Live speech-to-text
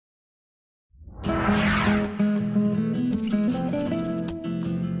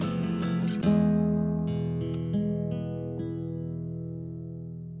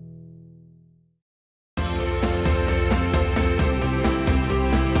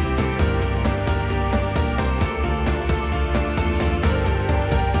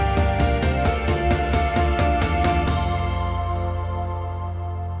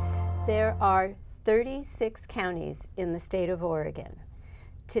36 counties in the state of Oregon.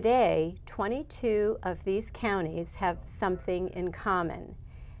 Today, 22 of these counties have something in common.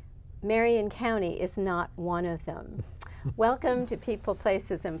 Marion County is not one of them. Welcome to People,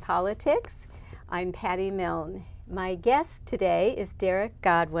 Places, and Politics. I'm Patty Milne. My guest today is Derek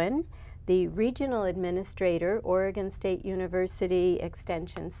Godwin, the Regional Administrator, Oregon State University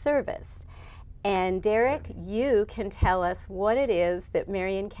Extension Service. And Derek, you can tell us what it is that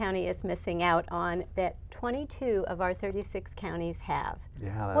Marion County is missing out on that 22 of our 36 counties have.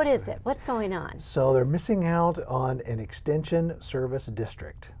 Yeah, that's What is right. it? What's going on? So they're missing out on an extension service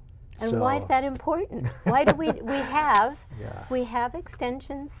district. And why is that important? Why do we have Yeah. we have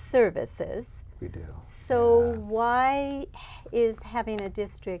extension services? We do. So why is having a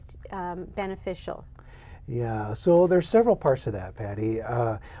district beneficial? Yeah, so there's several parts to that, Patty.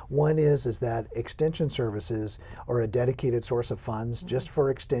 One is that extension services are a dedicated source of funds just for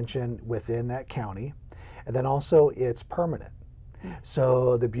extension within that county. And then also it's permanent.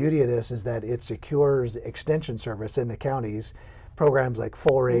 So the beauty of this is that it secures extension service in the counties, programs like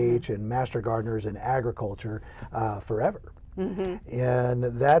 4-H and Master Gardeners and agriculture forever. And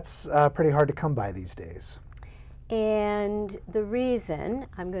that's pretty hard to come by these days. And the reason,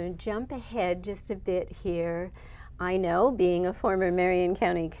 I'm going to jump ahead just a bit here. I know, being a former Marion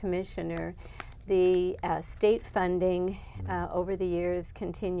County Commissioner, the state funding over the years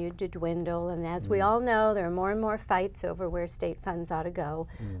continued to dwindle. And as we all know, there are more and more fights over where state funds ought to go.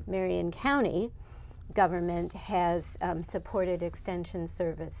 Marion County government has supported extension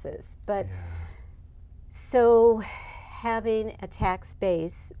services. But so having a tax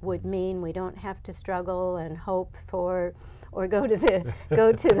base would mean we don't have to struggle and hope for, or go to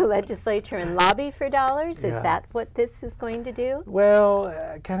the legislature and lobby for dollars. Is that what this is going to do? Well,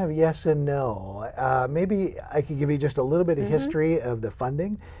 kind of yes and no. Maybe I could give you just a little bit of history of the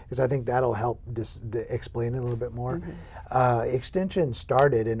funding, because I think that'll help just explain it a little bit more. Extension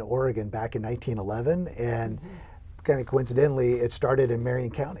started in Oregon back in 1911, and kind of coincidentally, it started in Marion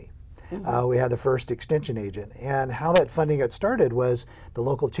County. We had the first extension agent. And how that funding got started was the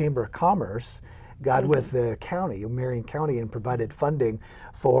local Chamber of Commerce got with the county, Marion County, and provided funding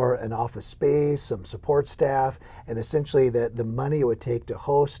for an office space, some support staff, and essentially the money it would take to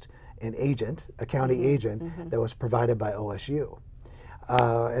host an agent, a county agent, that was provided by OSU.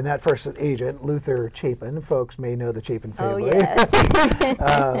 And that first agent, Luther Chapin, folks may know the Chapin family. Oh,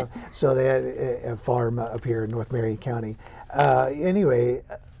 yes. So they had a farm up here in North Marion County. Anyway,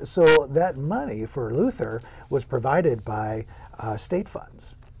 so that money for Luther was provided by state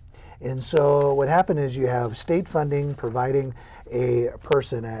funds. And so what happened is you have state funding providing a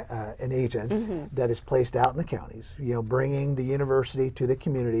person, an agent, that is placed out in the counties, bringing the university to the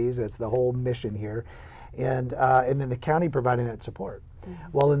communities. That's the whole mission here. And then the county providing that support.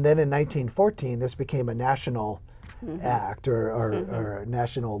 Well, and then in 1914, this became a national act or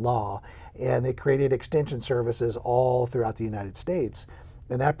national law, and they created extension services all throughout the United States,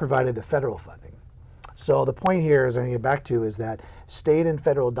 and that provided the federal funding. So the point here is, I'm going to get back to, is that state and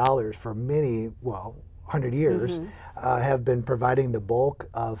federal dollars for many, 100 years, have been providing the bulk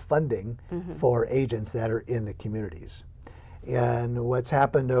of funding for agents that are in the communities. And what's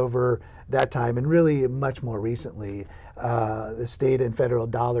happened over that time, and really much more recently, the state and federal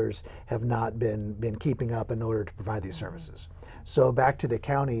dollars have not been keeping up in order to provide these services. So back to the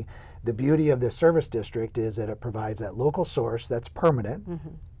county, the beauty of the service district is that it provides that local source that's permanent,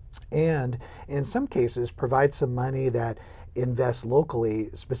 and in some cases provides some money that invests locally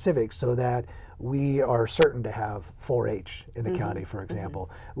specific, so that we are certain to have 4-H in the county, for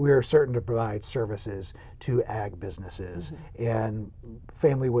example. We are certain to provide services to ag businesses and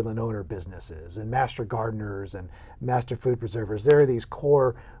family woodland owner businesses and master gardeners and master food preservers. There are these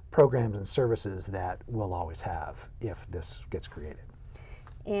core programs and services that we'll always have if this gets created.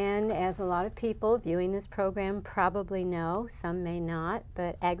 And as a lot of people viewing this program probably know, some may not,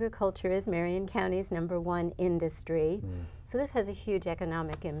 but agriculture is Marion County's #1 industry. So this has a huge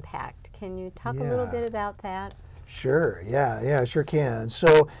economic impact. Can you talk a little bit about that? Sure, yeah, sure can.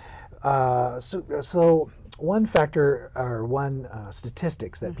 So, so one factor, or one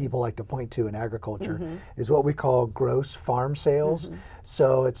statistics that people like to point to in agriculture is what we call gross farm sales.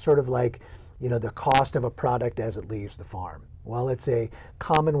 So it's sort of like, the cost of a product as it leaves the farm. Well, it's a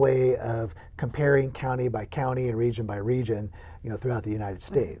common way of comparing county by county and region by region, throughout the United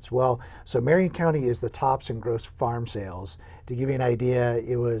States. Well, so Marion County is the tops in gross farm sales. To give you an idea,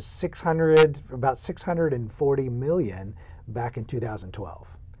 it was about 640 million back in 2012.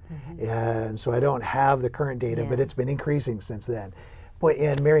 And so I don't have the current data, but it's been increasing since then.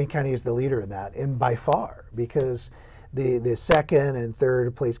 And Marion County is the leader in that, and by far, because The second and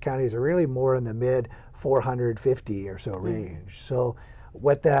third place counties are really more in the mid 450 or so range. So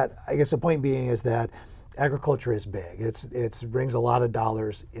what that, I guess the point being is that agriculture is big. It brings a lot of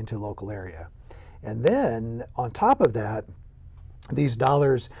dollars into local area. And then on top of that, these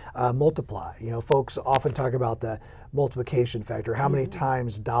dollars multiply. You know, folks often talk about the multiplication factor, how many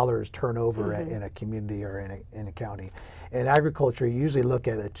times dollars turn over in a community or in a county. In agriculture, you usually look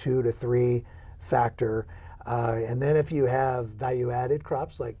at a 2 to 3 factor. And then if you have value-added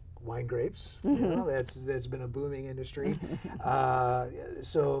crops like wine grapes, you know, that's been a booming industry.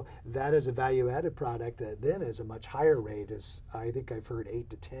 So that is a value-added product that then is a much higher rate, as I think I've heard 8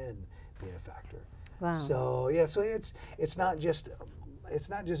 to 10 being a factor. Wow. So yeah, so it's not just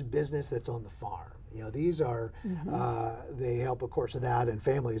business that's on the farm. You know, these are they help, of course, that and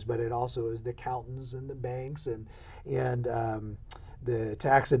families, but it also is the accountants and the banks and the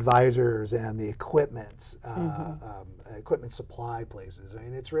tax advisors and the equipment supply places. I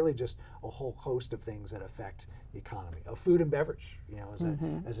mean, it's really just a whole host of things that affect the economy. Food and beverage, you know,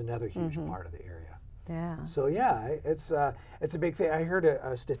 as another huge part of the area. Yeah. So yeah, it's a big thing. I heard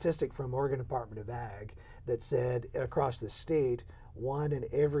a statistic from Oregon Department of Ag that said across the state, one in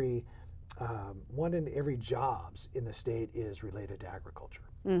every jobs in the state is related to agriculture.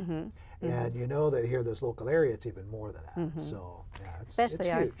 And you know that here, this local area, it's even more than that. So yeah, especially it's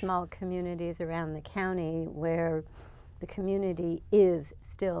our huge. small communities around the county where the community is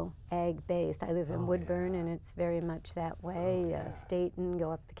still ag-based. I live in Woodburn, and it's very much that way. Staten, go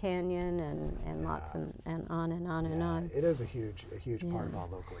up the canyon, and lots and on and on and on. It is a huge part of our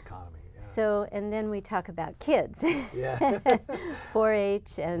local economy. So, and then we talk about kids.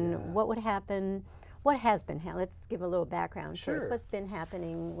 4-H and what would happen. What has been happening? Let's give a little background first. What's been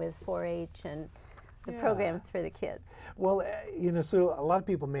happening with 4-H and the programs for the kids? Well, you know, so a lot of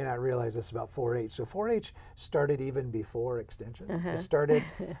people may not realize this about 4-H. So 4-H started even before Extension. It started,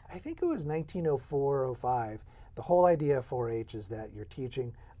 I think it was 1904, 05. The whole idea of 4-H is that you're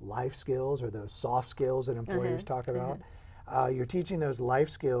teaching life skills, or those soft skills that employers talk about. You're teaching those life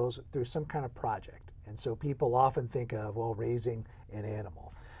skills through some kind of project. And so people often think of, well, raising an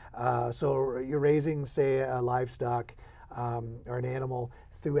animal. So you're raising, say, a livestock or an animal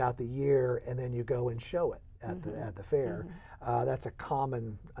throughout the year, and then you go and show it at the fair. That's a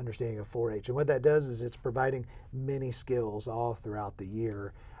common understanding of 4-H. And what that does is it's providing many skills all throughout the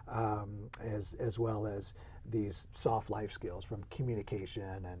year, as well as these soft life skills from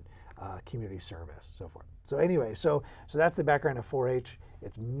communication and community service, so forth. So anyway, so that's the background of 4-H.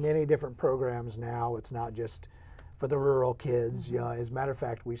 It's many different programs now. It's not just for the rural kids. You know, as a matter of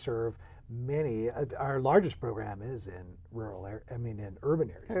fact, we serve many. Our largest program is in in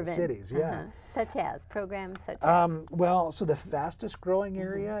urban areas, the cities. Such as programs such as. Well, so the fastest growing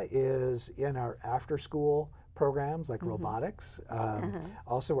area is in our after-school programs like robotics.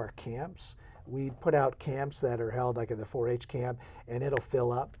 Also our camps. We put out camps that are held like at the 4-H camp, and it'll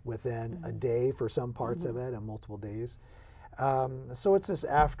fill up within a day for some parts of it, and multiple days. So it's this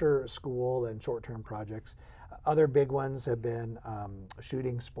after school and short-term projects. Other big ones have been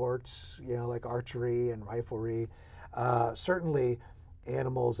shooting sports, you know, like archery and riflery. Certainly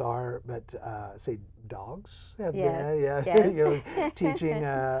animals are, but say dogs have been, you know, teaching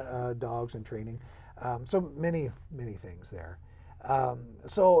dogs and training. So many things there.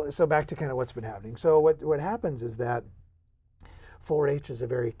 So back to kind of what's been happening. So what happens is that 4-H is a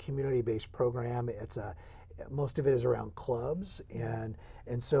very community-based program. It's most of it is around clubs, and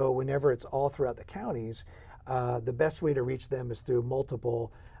so whenever it's all throughout the counties, the best way to reach them is through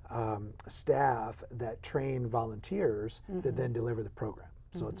multiple staff that train volunteers to then deliver the program.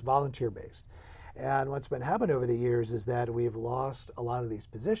 So it's volunteer-based. And what's been happening over the years is that we've lost a lot of these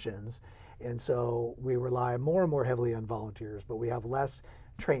positions, and so we rely more and more heavily on volunteers, but we have less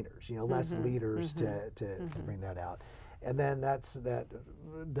trainers, you know, less leaders to bring that out. And then that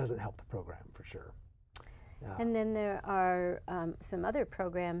doesn't help the program for sure. And then there are some other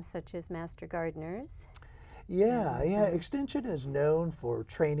programs such as Master Gardeners. Yeah. Extension is known for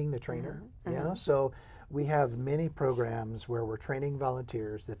training the trainer. You know, so we have many programs where we're training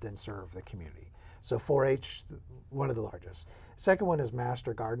volunteers that then serve the community. So 4-H, one of the largest. Second one is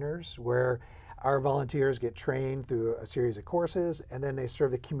Master Gardeners, where our volunteers get trained through a series of courses, and then they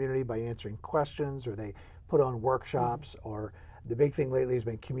serve the community by answering questions, or they put on workshops, or the big thing lately has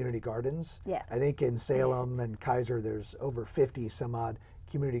been community gardens. Yes. I think in Salem and Kaiser, there's over 50 some odd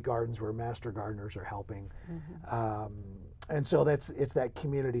community gardens where Master Gardeners are helping. And so it's that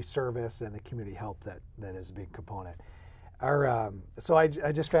community service and the community help that is a big component. So I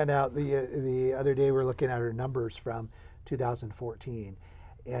just found out the other day we were looking at our numbers from 2014,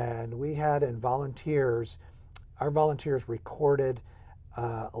 and we had in volunteers our volunteers recorded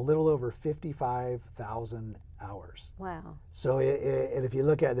a little over 55,000 hours. Wow. So, and if you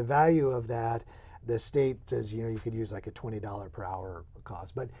look at the value of that, the state says, you could use like a $20 per hour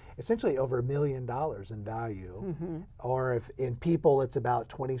cost, but essentially over $1 million in value. Or if in people, it's about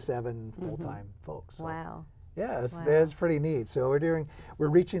 27 full-time folks. So, wow. yeah, that's pretty neat. So we're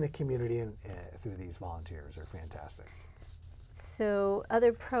reaching the community through these volunteers. They're fantastic. So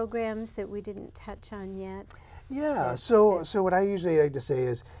other programs that we didn't touch on yet? Yeah, so what I usually like to say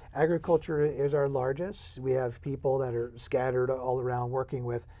is agriculture is our largest. We have people that are scattered all around working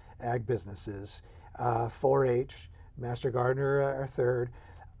with ag businesses. 4-H, Master Gardener, our third.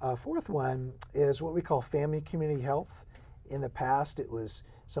 Fourth one is what we call family community health. In the past, it was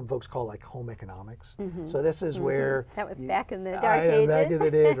some folks call like home economics. So this is where that was back in the dark ages. Back in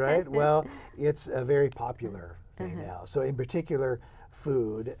the day, right? Well, it's a very popular thing now. So in particular,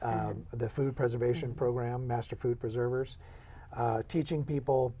 food, the food preservation program, Master Food Preservers, teaching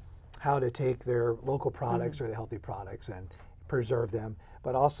people how to take their local products or the healthy products and preserve them,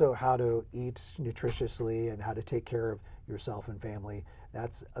 but also how to eat nutritiously and how to take care of yourself and family.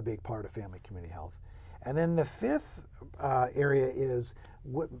 That's a big part of family community health. And then the fifth area is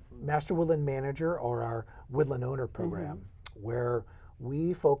Master Woodland Manager, or our Woodland Owner Program, where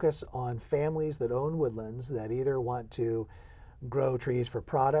we focus on families that own woodlands that either want to grow trees for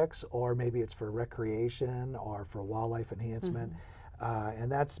products, or maybe it's for recreation or for wildlife enhancement.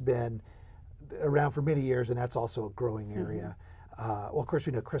 And that's been around for many years, and that's also a growing area. Well, of course,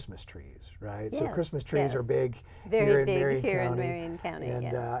 we know Christmas trees, right? Yes, so Christmas trees are big Very here big in Marion County. in Marion County, And,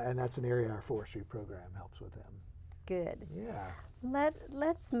 yes. and that's an area our forestry program helps with them. Good. Yeah.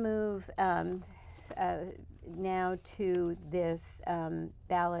 Let's move now to this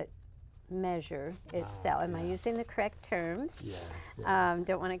ballot measure itself. Am I using the correct terms? Yes.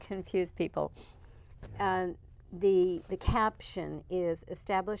 Don't want to confuse people. The caption is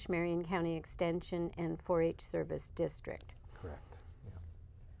Establish Marion County Extension and 4-H Service District. Correct. Yeah.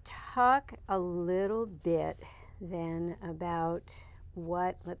 Talk a little bit then about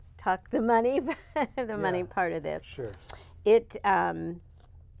let's talk the money, the money part of this. Sure. It,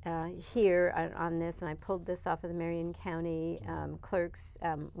 here on this, and I pulled this off of the Marion County Clerk's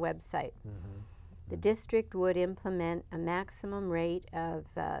website, the district would implement a maximum rate of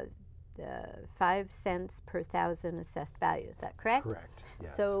 5 cents per thousand assessed value. Is that correct? Correct.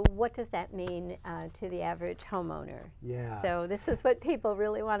 Yes. So what does that mean to the average homeowner? Yeah. So this is what people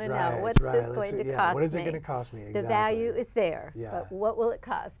really want to know. Right, What's right. this going to cost me? What is it going to cost me? Exactly. The value is there, Yeah. but what will it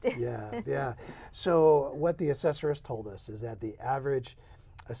cost? Yeah. So what the assessor has told us is that the average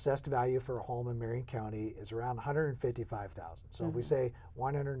assessed value for a home in Marion County is around $155,000. So if we say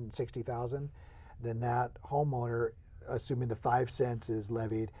 $160,000, then that homeowner, assuming the 5 cents is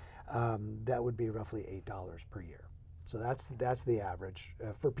levied, that would be roughly $8 per year. So that's the average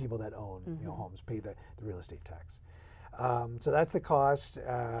for people that own homes, pay the real estate tax. So that's the cost.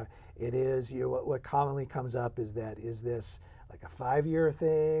 It is what commonly comes up is this like a 5-year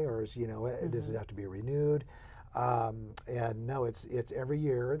thing, or is does it have to be renewed? And no, it's every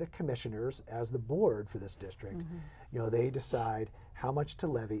year the commissioners, as the board for this district, they decide how much to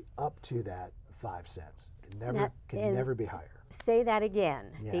levy up to that 5 cents. It can never be higher. Say that again,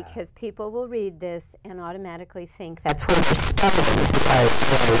 Yeah. because people will read this and automatically think that's where we're starting.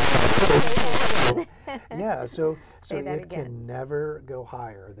 Yeah, so Say that it again. can never go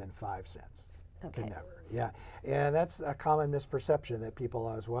higher than 5 cents. Okay. Can never. Yeah, and that's a common misperception that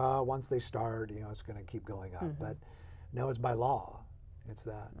people have. Well, once they start, it's going to keep going up. But no, it's by law. It's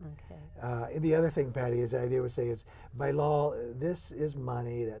that. Okay. And the other thing, Patty, is I would say is by law, this is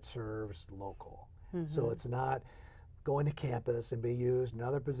money that serves local. So it's not going to campus and be used in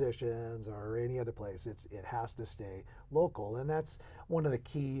other positions or any other place. It has to stay local, and that's one of the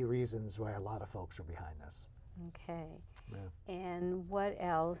key reasons why a lot of folks are behind this. Okay. Yeah. And what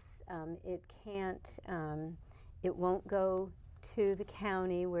else? It can't. It won't go to the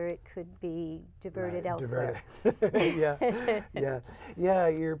county where it could be diverted elsewhere. Yeah.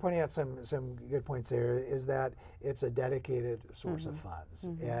 You're pointing out some good points there. Is that it's a dedicated source of funds,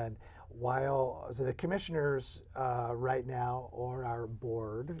 and so the commissioners right now are our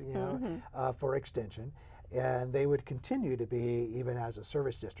board, for extension, and they would continue to be even as a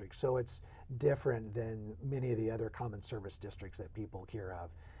service district. So it's different than many of the other common service districts that people hear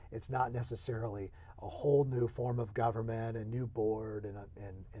of. It's not necessarily a whole new form of government, a new board, and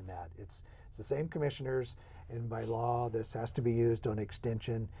that. It's the same commissioners, and by law, this has to be used on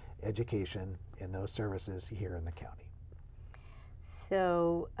extension, education, and those services here in the county.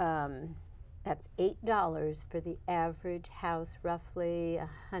 So That's $8 for the average house, roughly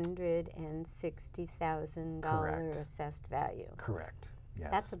 $160,000 assessed value. Correct. Yes.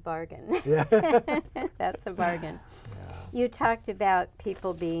 That's a bargain. Yeah. That's a bargain. Yeah. You talked about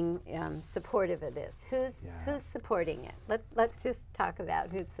people being supportive of this. Who's supporting it? Let's just talk about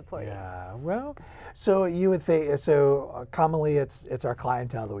who's supporting it. Yeah. Well, so you would think commonly it's our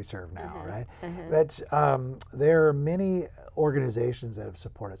clientele that we serve now, right? But there are many organizations that have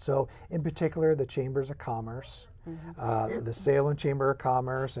supported. So in particular, the Chambers of Commerce. The Salem Chamber of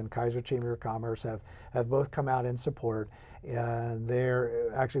Commerce and Kaiser Chamber of Commerce have both come out in support, and they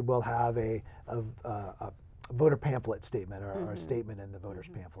actually will have a voter pamphlet statement or a statement in the voters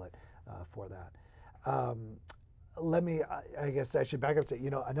pamphlet for that. I guess I should back up and say,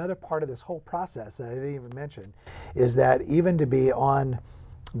 another part of this whole process that I didn't even mention is that even to be on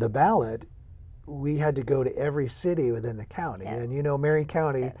the ballot, we had to go to every city within the county. Yes. And Marion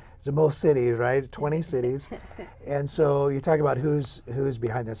County is the most cities, right? 20 cities. And so you talk about who's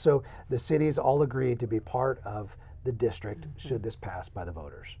behind this. So the cities all agreed to be part of the district should this pass by the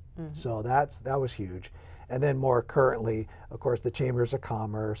voters. So that was huge. And then more currently, of course, the Chambers of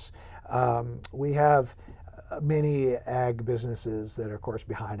Commerce. We have many ag businesses that are, of course,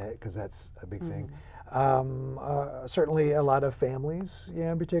 behind it, because that's a big thing. Certainly a lot of families,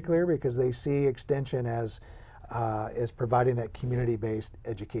 in particular, because they see Extension as providing that community-based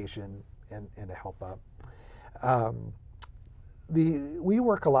education and to help up. We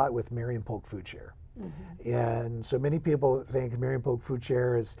work a lot with Marion Polk Food Share. And so many people think Marion Polk Food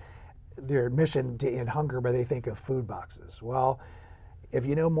Share is their mission to end hunger, but they think of food boxes. Well, if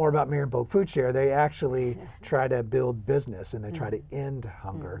you know more about Marion Polk Food Share, they actually try to build business and they try to end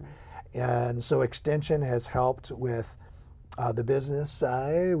hunger. And so Extension has helped with the business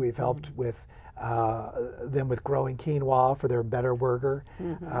side. We've helped with them with growing quinoa for their Better Burger.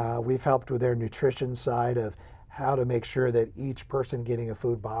 We've helped with their nutrition side of how to make sure that each person getting a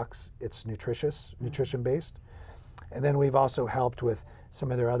food box, it's nutrition based. And then we've also helped with some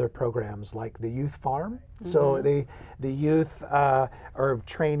of their other programs like the Youth Farm. So the youth are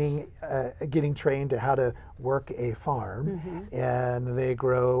getting trained to how to work a farm, and they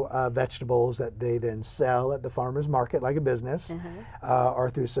grow vegetables that they then sell at the farmer's market like a business, or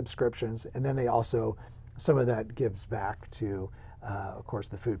through subscriptions. And then they also, some of that gives back to, of course,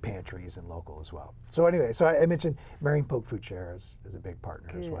 the food pantries and local as well. So anyway, so I mentioned Marion Polk Food Share is a big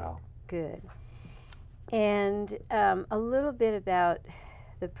partner as well. Good. And a little bit about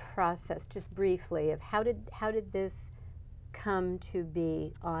the process, just briefly, of how did this come to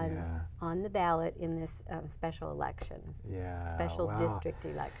be on the ballot in this special election, special district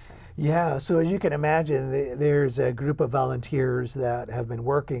election? Yeah, so as you can imagine, there's a group of volunteers that have been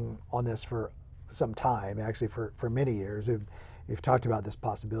working on this for some time, actually for many years. We've talked about this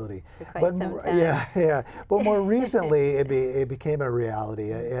possibility, for quite some time. Yeah. But more recently, it became a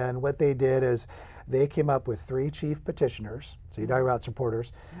reality. And what they did is they came up with 3 chief petitioners. So you talk about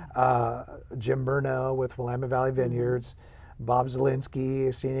supporters: Jim Burnell with Willamette Valley Vineyards, Bob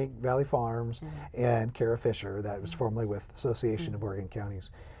Zielinski, Scenic Valley Farms, and Kara Fisher, that was formerly with Association of Oregon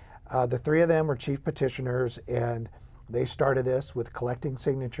Counties. The 3 of them were chief petitioners, and they started this with collecting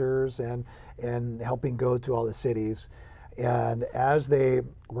signatures and helping go to all the cities. And as they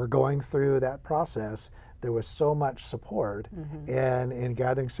were going through that process, there was so much support and in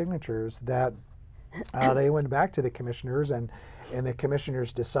gathering signatures that they went back to the commissioners, and the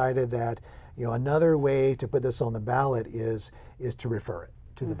commissioners decided that another way to put this on the ballot is to refer it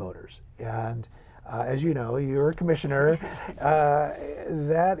to the voters. And as you know, you're a commissioner,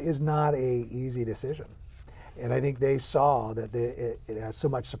 that is not a easy decision. And I think they saw that it has so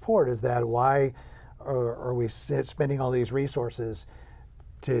much support, is that why are we spending all these resources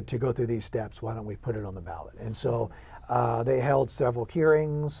to go through these steps? Why don't we put it on the ballot? And so they held several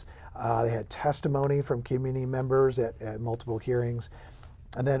hearings. They had testimony from community members at multiple hearings.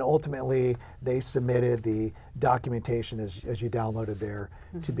 And then ultimately, they submitted the documentation, as you downloaded there,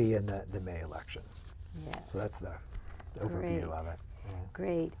 to be in the May election. Yes. So that's the overview of it. Yeah.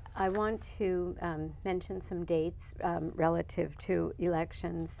 Great. I want to mention some dates relative to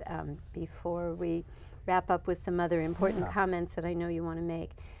elections before we wrap up with some other important comments that I know you want to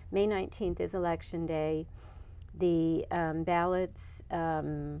make. May 19th is Election Day. The ballots, let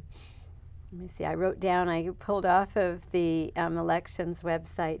me see, I wrote down, I pulled off of the elections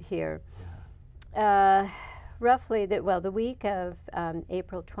website here. Roughly, the week of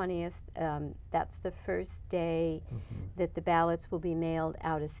April 20th, that's the first day that the ballots will be mailed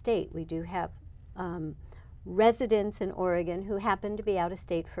out of state. We do have residents in Oregon who happen to be out of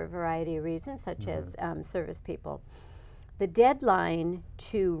state for a variety of reasons, such as service people. The deadline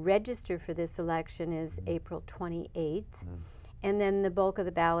to register for this election is April 28th, and then the bulk of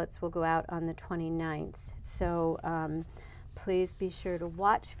the ballots will go out on the 29th. So please be sure to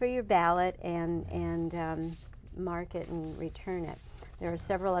watch for your ballot and mark it and return it. There are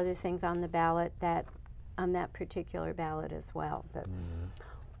several other things on the ballot on that particular ballot as well. But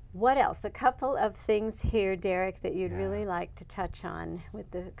what else? A couple of things here, Derek, that you'd really like to touch on with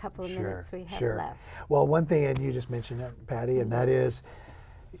the couple of minutes we have left. Well, one thing, and you just mentioned it, Patty, and that is,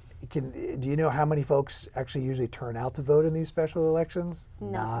 do you know how many folks actually usually turn out to vote in these special elections?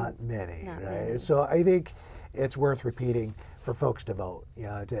 Not many, right? So I think it's worth repeating for folks to vote,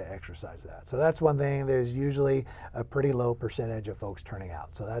 to exercise that. So that's one thing. There's usually a pretty low percentage of folks turning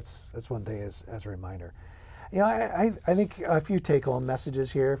out. So that's one thing as a reminder. I think a few take-home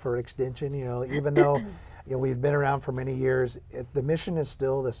messages here for Extension. Even though we've been around for many years, the mission is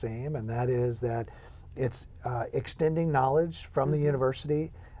still the same, and that is that it's extending knowledge from the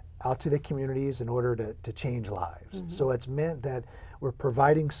university out to the communities in order to change lives. So it's meant that we're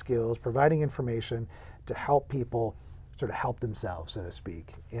providing skills, providing information to help people sort of help themselves, so to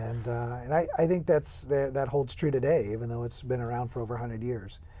speak. And I think that holds true today, even though it's been around for over 100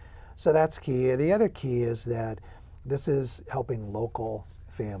 years. So that's key. The other key is that this is helping local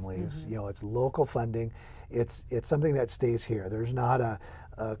families. It's local funding. It's something that stays here. There's not a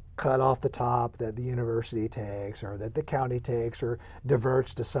cut off the top that the university takes or that the county takes or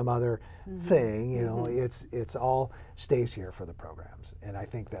diverts to some other thing. It's all stays here for the programs. And I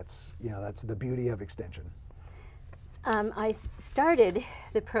think that's the beauty of Extension. I started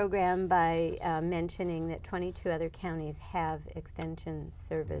the program by mentioning that 22 other counties have extension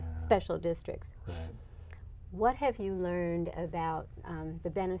service special districts. Right. What have you learned about the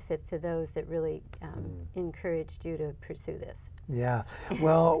benefits of those that really encouraged you to pursue this? Yeah,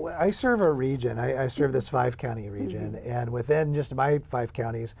 well, I serve a region. I serve this 5-county region, and within just my 5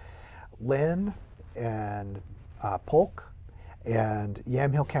 counties, Lynn and Polk and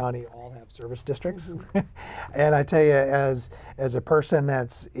Yamhill County all have service districts. And I tell you, as a person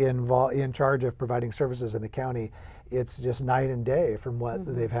that's in charge of providing services in the county, it's just night and day from what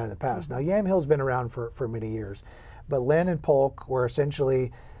they've had in the past. Now, Yamhill's been around for many years, but Lynn and Polk were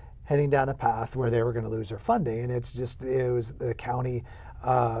essentially heading down a path where they were going to lose their funding, and it was the county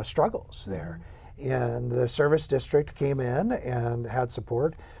struggles there. And the service district came in and had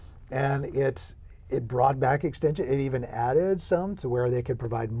support, and it brought back Extension. It even added some to where they could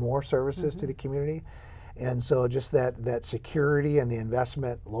provide more services to the community. And so just that security and the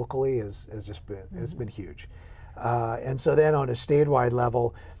investment locally has just been huge. And so then on a statewide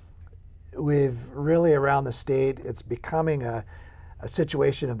level, we've really around the state, it's becoming a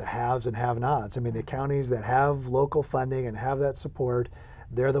situation of the haves and have-nots. I mean, the counties that have local funding and have that support,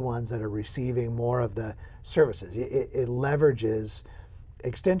 they're the ones that are receiving more of the services. It leverages,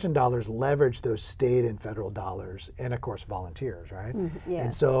 Extension dollars leverage those state and federal dollars, and of course volunteers, right? Yes,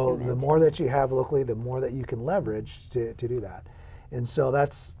 and so the more that you have locally, the more that you can leverage to do that. And so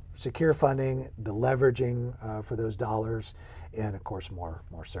that's secure funding, the leveraging for those dollars, and of course more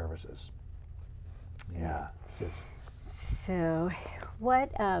services. Yeah. So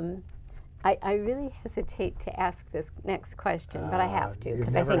what, I really hesitate to ask this next question, but I have to.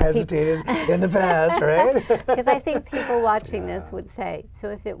 You've never hesitated in the past, right? Because I think people watching this would say, so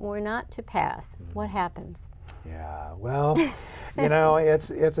if it were not to pass, what happens? Yeah, well,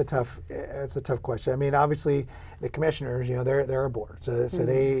 it's a tough question. I mean, obviously, the commissioners, they're a board, so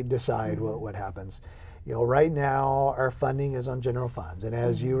they decide what happens. Right now our funding is on general funds, and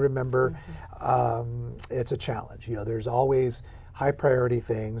as you remember, it's a challenge. There's always high priority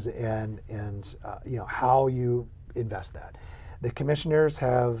things, and how you invest that. The commissioners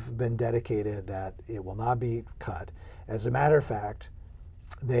have been dedicated that it will not be cut. As a matter of fact,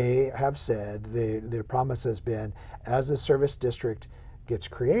 they have said, their promise has been, as the service district gets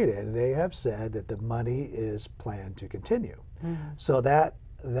created, they have said that the money is planned to continue. So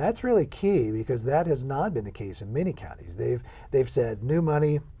that's really key, because that has not been the case in many counties. They've said new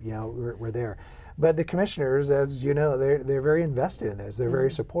money, we're there. But the commissioners, as you know, they're very invested in this. They're very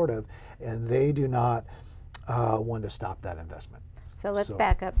supportive, and they do not want to stop that investment. So let's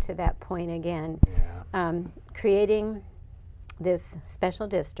back up to that point again. Creating this special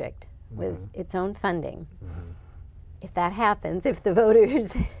district with its own funding. If that happens, if the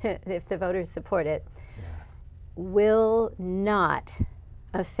voters support it, will not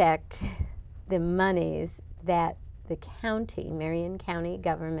affect the monies that the county, Marion County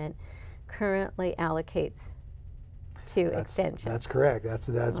government, currently allocates to Extension. That's correct. That's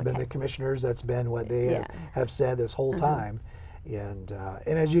been the commissioners. That's been what they have said this whole time, and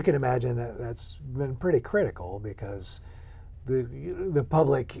as you can imagine, that's been pretty critical, because the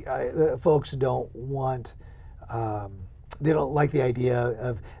public, the folks don't want. They don't like the idea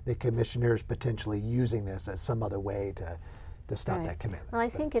of the commissioners potentially using this as some other way to stop Right. that commitment. Well, I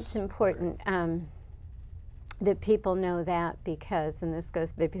think it's important that people know that, because, and this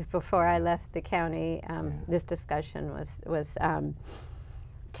goes before I left the county, this discussion was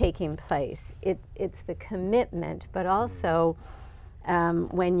taking place. It's the commitment, but also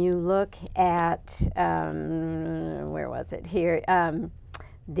when you look at, where was it here,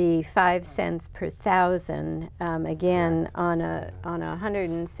 the 5 cents per thousand, again, on a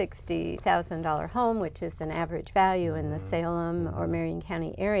 $160,000 home, which is an average value in the Salem or Marion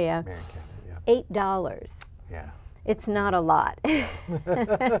County area, Marion County, yeah. $8. Yeah. It's not a lot.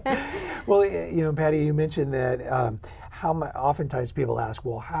 Well, Patty, you mentioned that oftentimes people ask,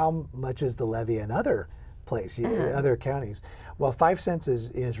 well, how much is the levy in other places, other counties? Well, 5 cents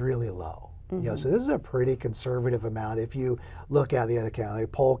is really low. So this is a pretty conservative amount. If you look at the other county,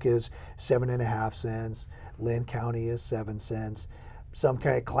 Polk is 7.5 cents, Lynn County is 7 cents. Some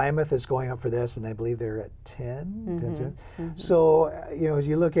kind of Klamath is going up for this, and I believe they're at 10 cents. So, as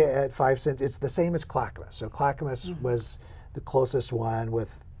you look at 5 cents, it's the same as Clackamas. So Clackamas was the closest one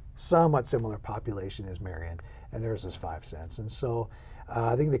with somewhat similar population as Marion, and theirs is 5 cents. And so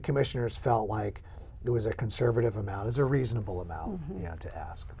I think the commissioners felt like it was a conservative amount, it's a reasonable amount, to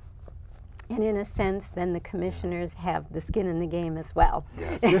ask. And in a sense, then the commissioners have the skin in the game as well,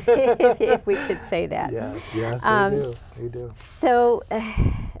 Yes. if we could say that. Yes, they do. So,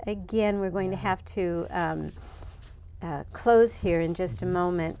 again, we're going to have to close here in just a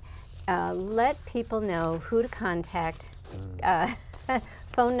moment. Let people know who to contact,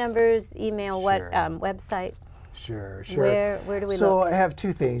 phone numbers, email, what website. Sure. Where do we look? So I have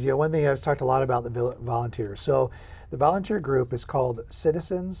two things. One thing I've talked a lot about the volunteers. So the volunteer group is called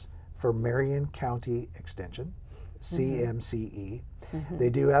Citizens for Marion County Extension, CMCE. They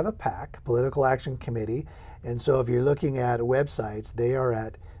do have a PAC, Political Action Committee, and so if you're looking at websites, they are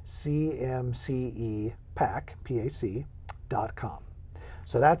at cmcepac.com.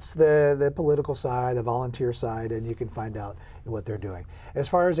 So that's the political side, the volunteer side, and you can find out what they're doing. As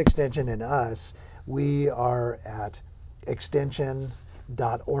far as Extension and us, we are at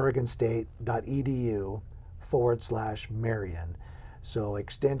extension.oregonstate.edu/Marion. So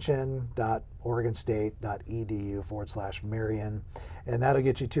extension.oregonstate.edu/Marion, and that'll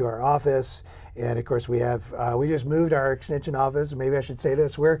get you to our office. And of course, we just moved our extension office. Maybe I should say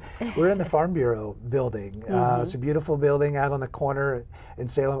this: we're in the Farm Bureau building. It's a beautiful building out on the corner in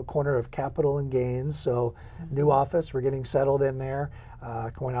Salem, corner of Capitol and Gaines. So new office. We're getting settled in there.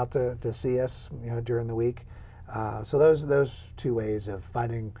 Going out to see us, during the week. So those two ways of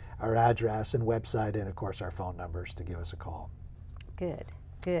finding our address and website, and of course our phone numbers to give us a call. Good.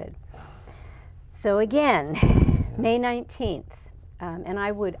 So again, May 19th, and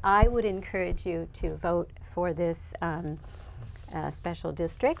I would encourage you to vote for this special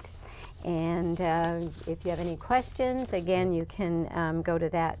district. And if you have any questions, again, you can go to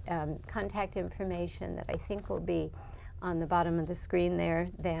that contact information that I think will be on the bottom of the screen there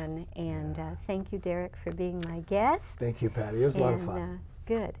then. And thank you, Derek, for being my guest. Thank you, Patty. It was a lot of fun.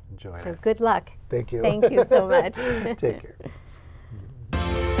 Good. Enjoy it. So good luck. Thank you. Thank you so much. Take care.